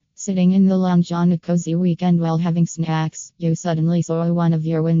Sitting in the lounge on a cozy weekend while having snacks, you suddenly saw one of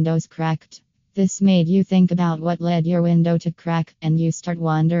your windows cracked. This made you think about what led your window to crack, and you start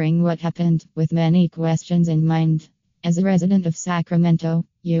wondering what happened, with many questions in mind. As a resident of Sacramento,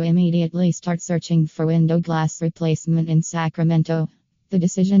 you immediately start searching for window glass replacement in Sacramento. The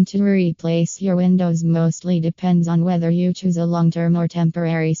decision to replace your windows mostly depends on whether you choose a long-term or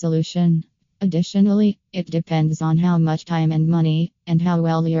temporary solution. Additionally, it depends on how much time and money, and how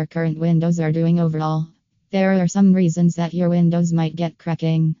well your current windows are doing overall. There are some reasons that your windows might get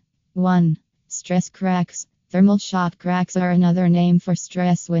cracking. 1. Stress cracks. Thermal shock cracks are another name for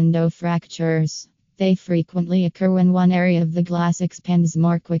stress window fractures. They frequently occur when one area of the glass expands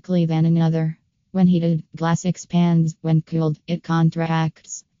more quickly than another. When heated, glass expands. When cooled, it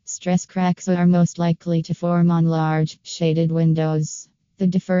contracts. Stress cracks are most likely to form on large, shaded windows. The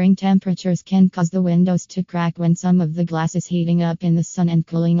differing temperatures can cause the windows to crack when some of the glass is heating up in the sun and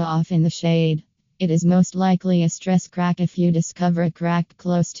cooling off in the shade. It is most likely a stress crack if you discover a crack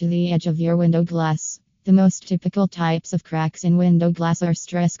close to the edge of your window glass. The most typical types of cracks in window glass are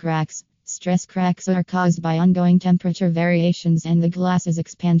stress cracks. Stress cracks are caused by ongoing temperature variations and the glass's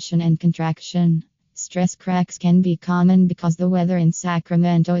expansion and contraction. Stress cracks can be common because the weather in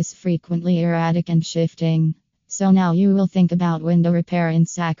Sacramento is frequently erratic and shifting. So now you will think about window repair in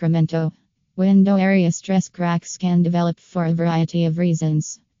Sacramento. Window area stress cracks can develop for a variety of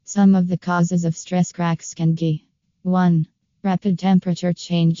reasons. Some of the causes of stress cracks can be: 1. Rapid temperature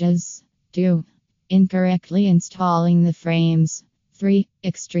changes. 2. Incorrectly installing the frames. 3.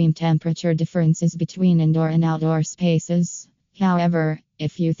 Extreme temperature differences between indoor and outdoor spaces. However,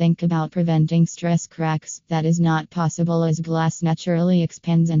 if you think about preventing stress cracks, that is not possible as glass naturally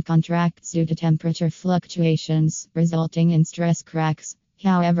expands and contracts due to temperature fluctuations, resulting in stress cracks.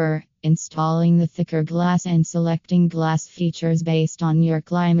 However, installing the thicker glass and selecting glass features based on your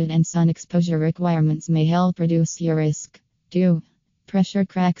climate and sun exposure requirements may help reduce your risk. 2. Pressure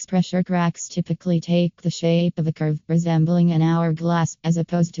cracks. Pressure cracks typically take the shape of a curve, resembling an hourglass, as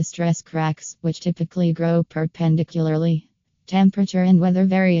opposed to stress cracks, which typically grow perpendicularly. Temperature and weather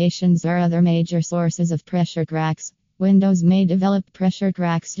variations are other major sources of pressure cracks. Windows may develop pressure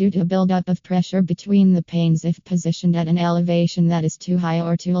cracks due to buildup of pressure between the panes if positioned at an elevation that is too high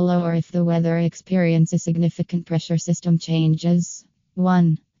or too low, or if the weather experiences significant pressure system changes.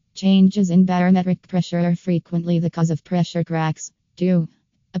 1. Changes in barometric pressure are frequently the cause of pressure cracks. 2.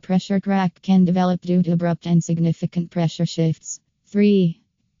 A pressure crack can develop due to abrupt and significant pressure shifts. 3.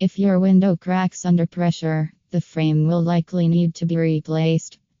 If your window cracks under pressure, the frame will likely need to be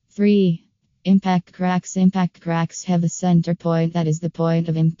replaced. 3. Impact cracks. Impact cracks have a center point that is the point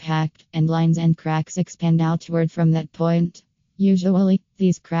of impact, and lines and cracks expand outward from that point. Usually,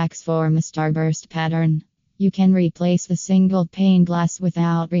 these cracks form a starburst pattern. You can replace the single pane glass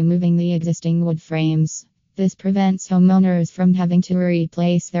without removing the existing wood frames. This prevents homeowners from having to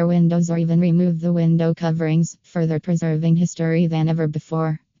replace their windows or even remove the window coverings, further preserving history than ever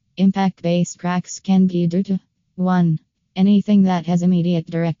before. Impact-based cracks can be due to: 1. Anything that has immediate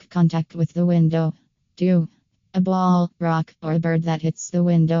direct contact with the window. 2. A ball, rock, or bird that hits the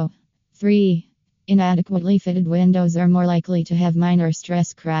window. 3. Inadequately fitted windows are more likely to have minor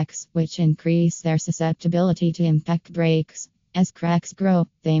stress cracks, which increase their susceptibility to impact breaks. As cracks grow,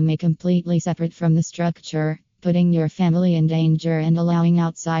 they may completely separate from the structure, putting your family in danger and allowing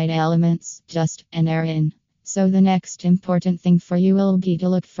outside elements, dust, and air in. So the next important thing for you will be to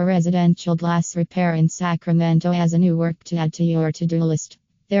look for residential glass repair in Sacramento as a new work to add to your to-do list.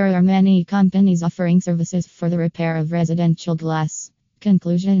 There are many companies offering services for the repair of residential glass.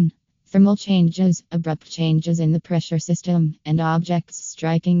 Conclusion: thermal changes, abrupt changes in the pressure system, and objects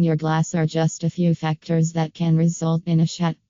striking your glass are just a few factors that can result in a